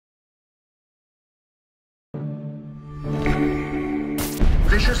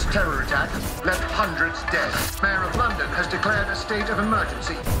vicious terror attack left hundreds dead. Mayor of London has declared a state of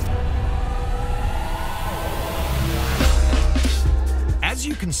emergency. As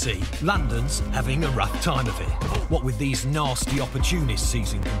you can see, London's having a rough time of it. What with these nasty opportunists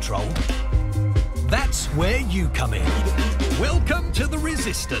seizing control. That's where you come in. Welcome to the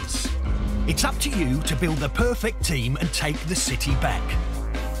Resistance. It's up to you to build the perfect team and take the city back.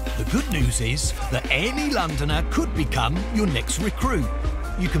 The good news is that any Londoner could become your next recruit.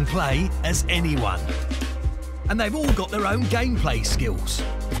 You can play as anyone. And they've all got their own gameplay skills.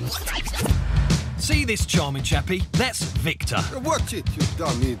 See this charming chappie? That's Victor. Watch it, you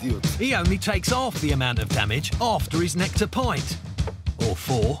dumb idiot. He only takes half the amount of damage after his nectar pint. Or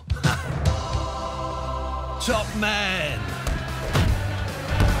 4. Top man!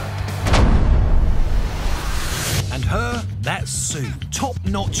 And her, that's Sue,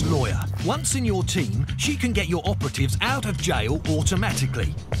 top-notch lawyer. Once in your team, she can get your operatives out of jail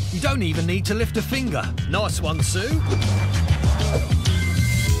automatically. You don't even need to lift a finger. Nice one, Sue.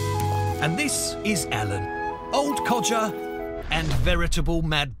 And this is Alan, old codger and veritable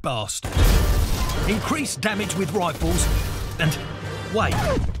mad bastard. Increased damage with rifles and... wait,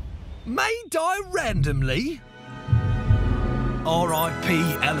 may die randomly? R.I.P.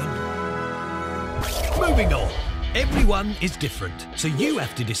 Alan. Moving on. Everyone is different, so you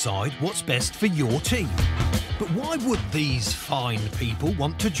have to decide what's best for your team. But why would these fine people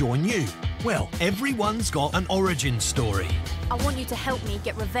want to join you? Well, everyone's got an origin story. I want you to help me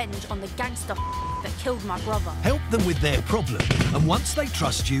get revenge on the gangster that killed my brother. Help them with their problem, and once they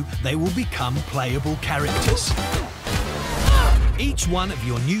trust you, they will become playable characters. Each one of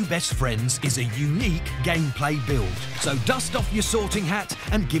your new best friends is a unique gameplay build, so dust off your sorting hat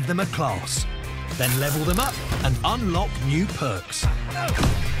and give them a class. Then level them up and unlock new perks.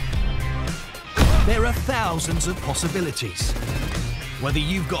 There are thousands of possibilities. Whether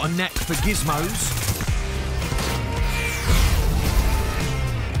you've got a knack for gizmos,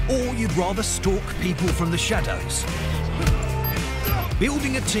 or you'd rather stalk people from the shadows.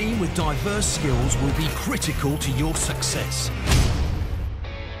 Building a team with diverse skills will be critical to your success.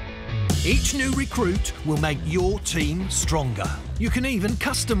 Each new recruit will make your team stronger. You can even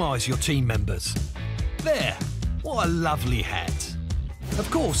customise your team members. There, what a lovely hat. Of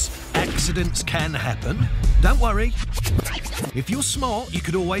course, accidents can happen. Don't worry. If you're smart, you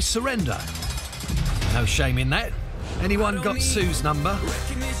could always surrender. No shame in that. Anyone got Sue's number?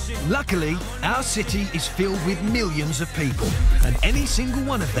 Luckily, our city is filled with millions of people, and any single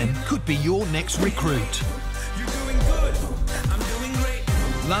one of them could be your next recruit.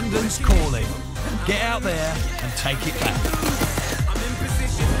 London's calling. Get out there and take it back.